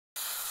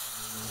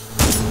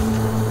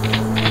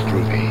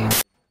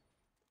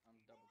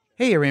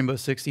Hey Rainbow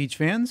Six Siege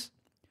fans!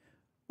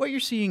 What you're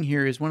seeing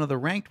here is one of the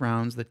ranked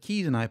rounds that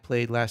Keys and I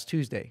played last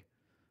Tuesday.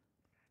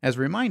 As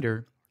a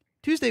reminder,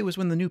 Tuesday was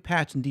when the new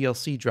patch and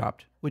DLC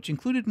dropped, which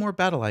included more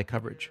BattleEye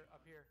coverage.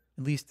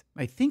 At least,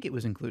 I think it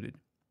was included.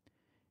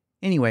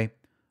 Anyway,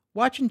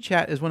 watching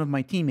chat as one of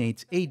my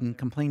teammates, Aiden,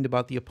 complained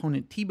about the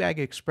opponent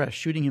TeabagXpress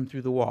shooting him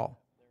through the wall.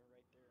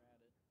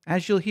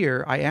 As you'll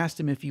hear, I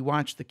asked him if he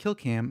watched the kill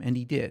cam, and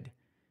he did.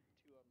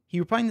 He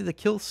replied that the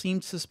kill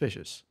seemed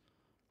suspicious.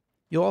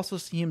 You'll also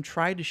see him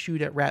try to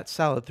shoot at Rat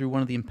Salad through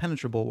one of the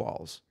impenetrable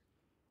walls.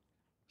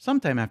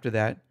 Sometime after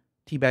that,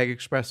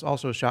 TeabagXpress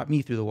also shot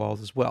me through the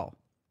walls as well.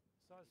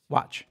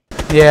 Watch.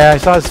 Yeah, I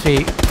saw his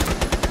feet.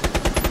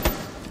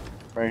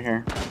 Right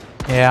here.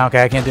 Yeah,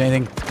 okay, I can't do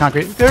anything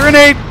concrete.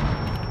 Grenade!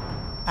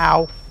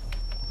 Ow.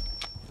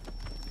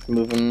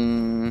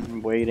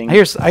 Moving, waiting. I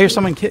hear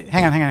someone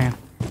hang on.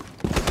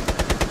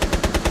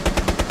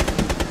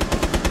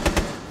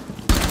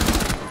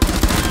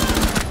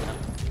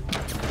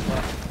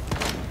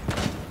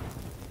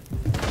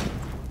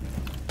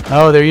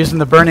 Oh, they're using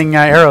the burning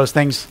arrows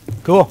things.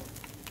 Cool.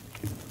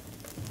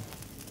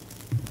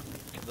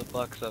 The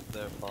buck's up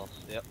there, Pulse.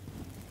 Yep.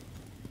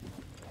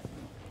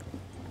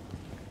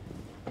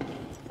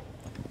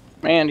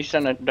 Man, he's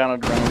sending down a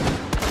drone.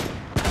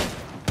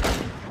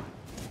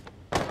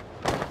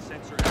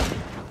 Sensor out.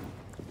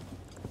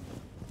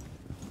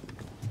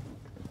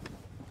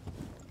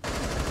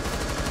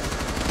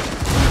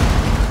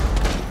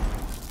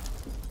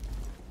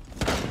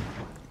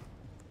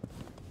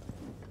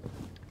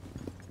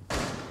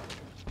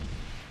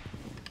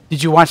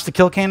 Did you watch the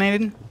kill cam,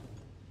 Aiden?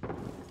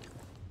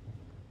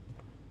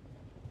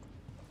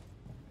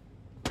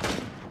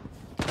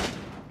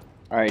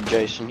 Alright,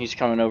 Jason, he's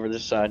coming over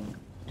this side.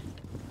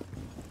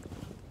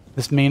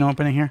 This main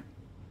opening here?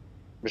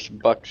 There's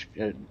Buck's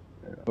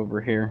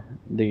over here.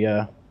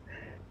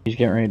 He's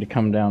getting ready to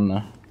come down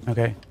the...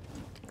 Okay.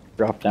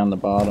 Drop down the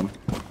bottom.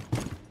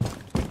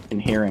 You can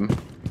hear him.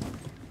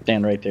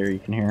 Stand right there, you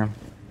can hear him.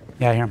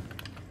 Yeah, I hear him.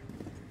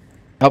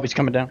 Oh, he's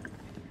coming down.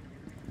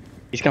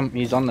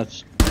 He's on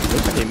the...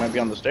 Looks like he might be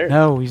on the stairs.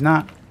 No, he's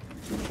not.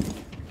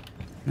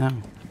 No.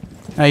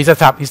 No, he's at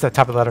top. He's at the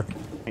top of the ladder.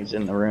 He's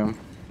in the room.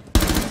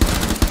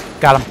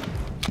 Got him.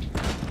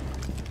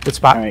 Good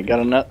spot. Alright, got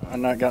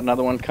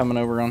another one coming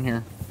over on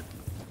here.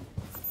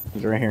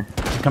 He's right here.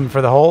 Coming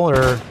for the hole,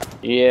 or...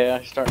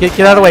 Yeah, start. Get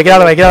out of the way, get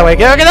out of the way, get out of the way,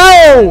 get out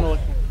of the way! No!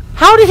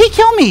 How did he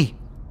kill me?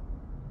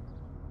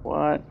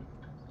 What?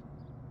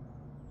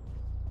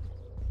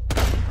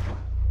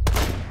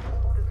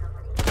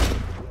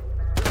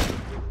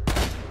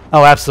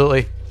 Oh,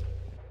 absolutely.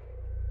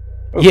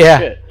 Oh, yeah.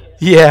 shit.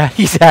 Yeah,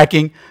 he's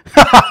hacking.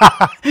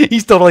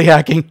 He's totally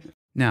hacking.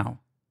 Now,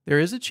 there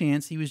is a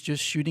chance he was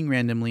just shooting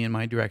randomly in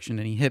my direction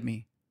and he hit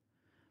me.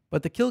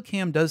 But the kill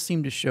cam does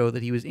seem to show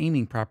that he was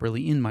aiming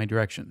properly in my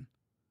direction.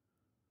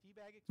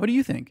 What do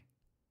you think?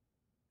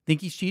 Think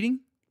he's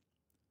cheating?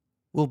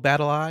 Will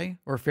BattleEye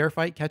or Fair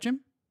Fight catch him?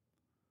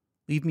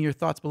 Leave me your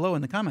thoughts below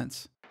in the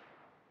comments.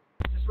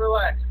 Just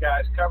relax,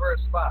 guys. Cover a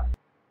spot.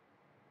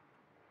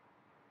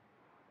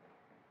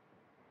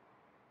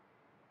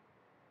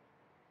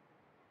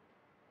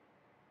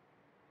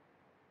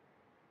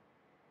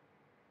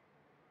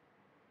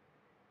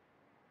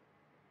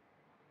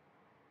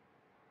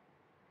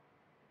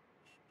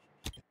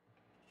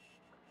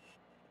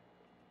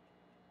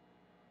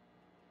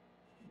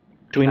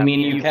 Between me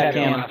and you,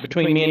 Capcan.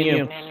 Between me and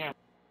you.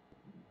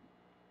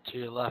 To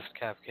your left,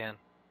 Capcan.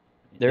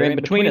 They're in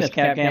between us,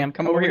 Capcam.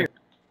 Come over here.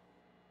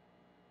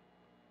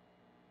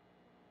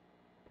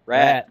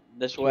 Rat,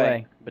 this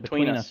way.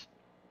 Between us.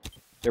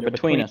 They're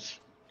between us.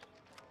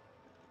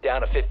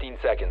 Down to 15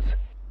 seconds.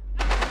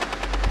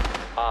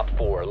 Op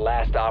 4,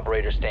 last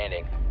operator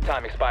standing.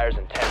 Time expires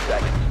in 10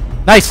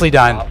 seconds. Nicely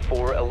done. Op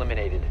 4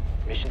 eliminated.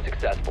 Mission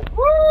successful.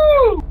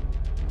 Woo!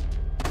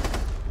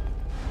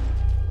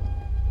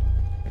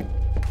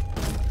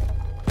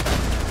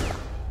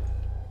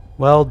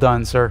 Well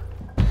done, sir.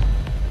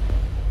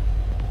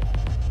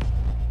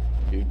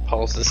 Dude,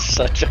 Pulse is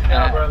such a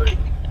Yeah, brother.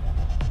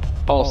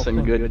 Pulse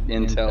and good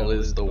intel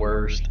is the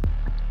worst.